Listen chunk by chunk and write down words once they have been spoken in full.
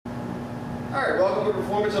Alright, welcome to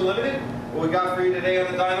Performance Unlimited. What we got for you today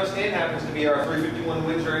on the dyno stand happens to be our 351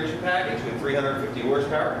 Windsor engine package with 350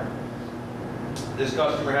 horsepower. This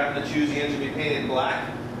customer happened to choose the engine to be painted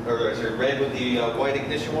black, or I said red with the white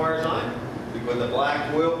ignition wires on it. We put the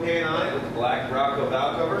black oil pan on it with the black Bronco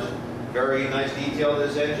valve covers. Very nice detail to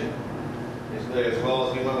this engine. As well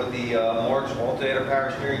as we went with the March alternator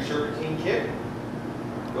power steering serpentine kit.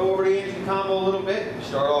 Go over the engine combo a little bit.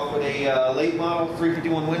 Start off with a late model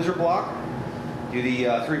 351 Windsor block. Do the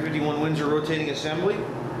 351 Windsor rotating assembly,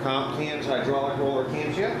 comp cams, hydraulic roller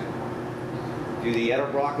camshaft. Do the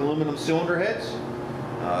Edelbrock aluminum cylinder heads,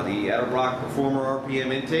 the Edelbrock Performer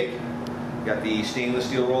RPM intake. Got the stainless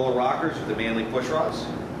steel roller rockers with the Manley push rods.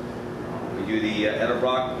 We do the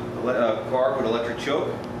Edelbrock carb with electric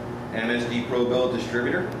choke, MSD Pro Build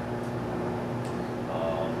distributor.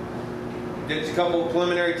 Did a couple of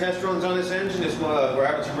preliminary test runs on this engine. We're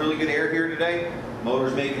having some really good air here today.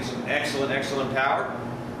 Motor's making some excellent power.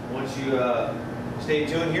 Once you stay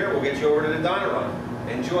tuned here, we'll get you over to the dyno run.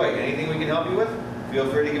 Enjoy. Anything we can help you with, feel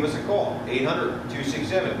free to give us a call.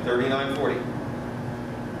 800-267-3940.